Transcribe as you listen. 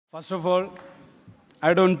First of all,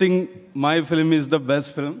 I don't think my film is the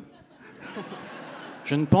best film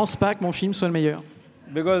Je ne pense pas que mon film soit le meilleur.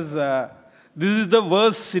 because this is the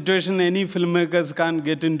worst situation any filmmakers can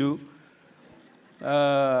get into,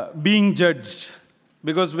 being judged.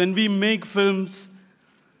 Because when we make films,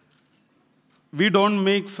 we don't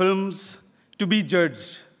make films to be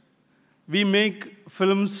judged. We make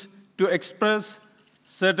films to express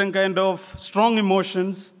certain kind of strong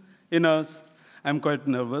emotions in us. I'm quite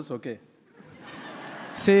nervous, okay.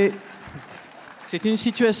 C'est une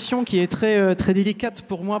situation qui est très délicate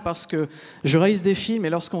pour moi parce que je réalise des films et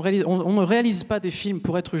lorsqu'on réalise, on ne réalise pas des films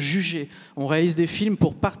pour être jugé. On réalise des films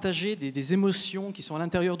pour partager des émotions qui sont à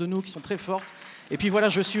l'intérieur de nous, qui sont très fortes. Et puis voilà,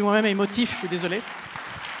 je suis moi-même émotif, je suis désolé.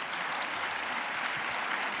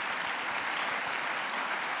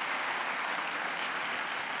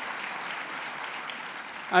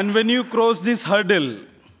 And when you cross this hurdle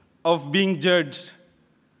of being judged,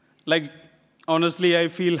 like honestly, I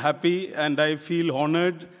feel happy and I feel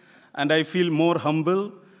honored and I feel more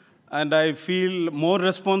humble and I feel more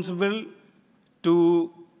responsible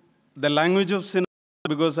to the language of cinema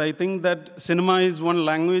because I think that cinema is one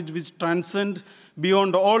language which transcends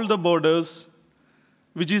beyond all the borders,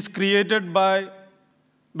 which is created by,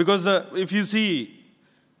 because if you see,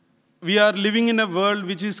 we are living in a world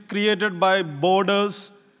which is created by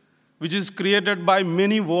borders, which is created by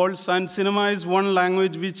many worlds, and cinema is one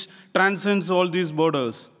language which transcends all these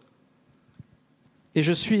borders. Et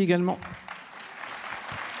je suis également...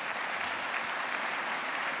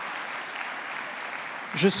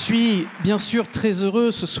 Je suis bien sûr très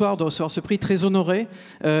heureux ce soir de recevoir ce prix, très honoré,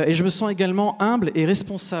 et je me sens également humble et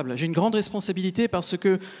responsable. J'ai une grande responsabilité parce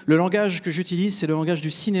que le langage que j'utilise, c'est le langage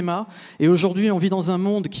du cinéma, et aujourd'hui on vit dans un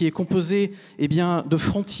monde qui est composé de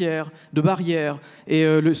frontières, de barrières, et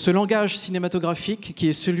ce langage cinématographique qui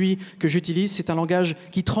est celui que j'utilise, c'est un langage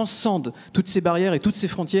qui transcende toutes ces barrières et toutes ces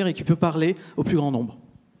frontières et qui peut parler au plus grand nombre.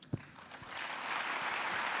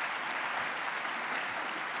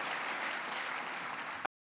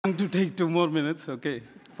 I'm going to take 2 more minutes, okay.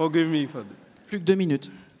 Forgive me for that. Plus que 2 minutes.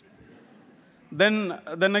 Then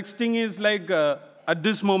the next thing is like, at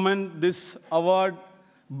this moment, this award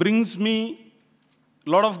brings me a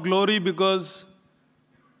lot of glory because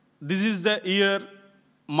this is the year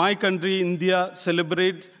my country, India,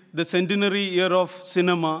 celebrates the centenary year of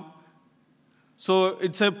cinema. So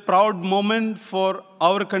it's a proud moment for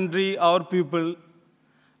our country, our people,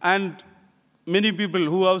 and many people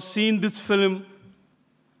who have seen this film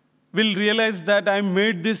will realize that I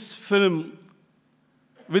made this film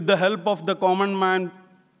with the help of the common man,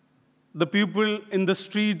 the people in the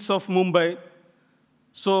streets of Mumbai.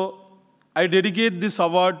 So I dedicate this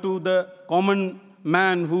award to the common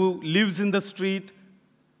man who lives in the street,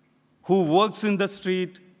 who works in the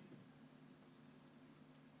street,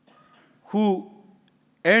 who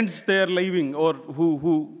earns their living or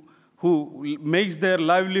who makes their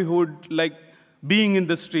livelihood like being in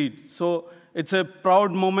the street. So it's a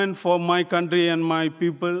proud moment for my country and my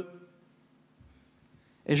people.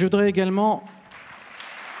 Et je voudrais également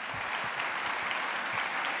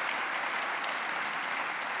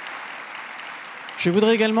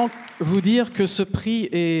vous dire que ce prix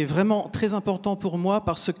est vraiment très important pour moi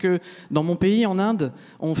parce que dans mon pays, en Inde,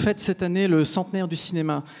 on fête cette année le centenaire du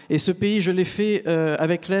cinéma. Et ce pays, je l'ai fait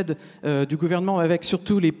avec l'aide du gouvernement, avec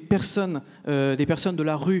surtout les personnes de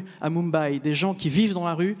la rue à Mumbai, des gens qui vivent dans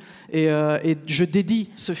la rue. Et je dédie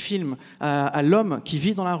ce film à l'homme qui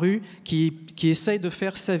vit dans la rue, qui essaye de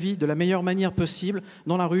faire sa vie de la meilleure manière possible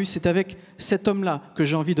dans la rue. C'est avec cet homme-là que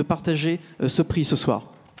j'ai envie de partager ce prix ce soir.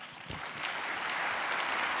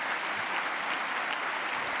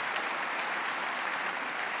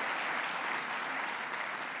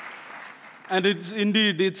 And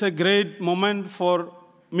it's a great moment for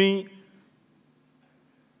me.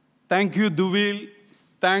 Thank you, Duvil.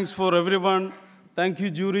 Thanks for everyone. Thank you,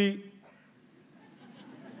 jury.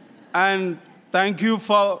 And thank you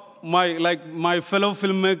for my fellow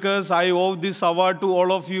filmmakers. I owe this award to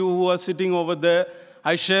all of you who are sitting over there.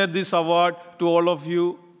 I share this award to all of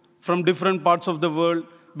you from different parts of the world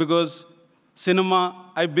because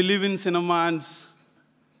cinema, I believe in cinema, and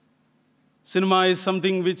cinema is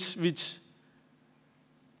something which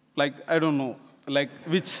like, I don't know, like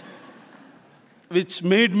which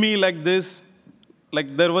made me like this.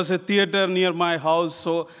 Like there was a theater near my house,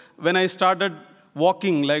 so when I started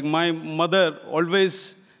walking, like my mother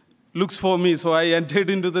always looks for me, so I entered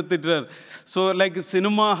into the theater. So like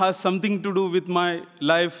cinema has something to do with my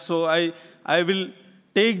life, so I will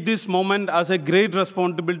take this moment as a great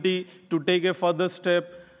responsibility to take a further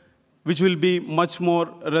step which will be much more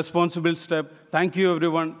responsible step. Thank you,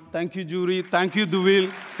 everyone. Thank you, jury. Thank you, Duvil.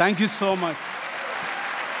 Thank you so much.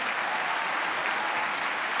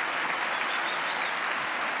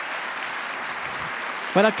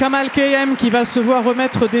 Voilà Kamal K.M qui va se voir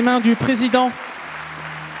remettre des mains du président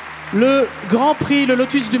le Grand Prix, le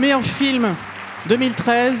Lotus du meilleur film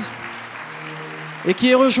 2013, et qui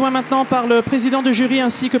est rejoint maintenant par le président du jury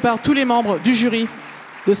ainsi que par tous les membres du jury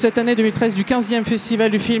de cette année 2013 du 15e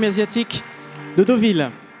Festival du film asiatique de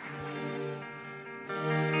Deauville.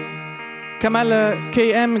 Kamal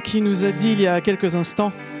K.M qui nous a dit il y a quelques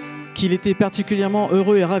instants qu'il était particulièrement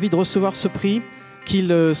heureux et ravi de recevoir ce prix,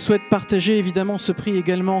 qu'il souhaite partager évidemment ce prix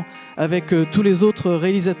également avec tous les autres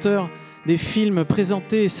réalisateurs des films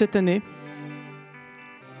présentés cette année.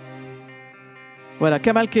 Voilà,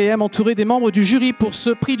 Kamal K.M entouré des membres du jury pour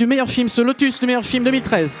ce prix du meilleur film, ce Lotus du meilleur film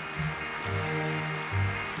 2013.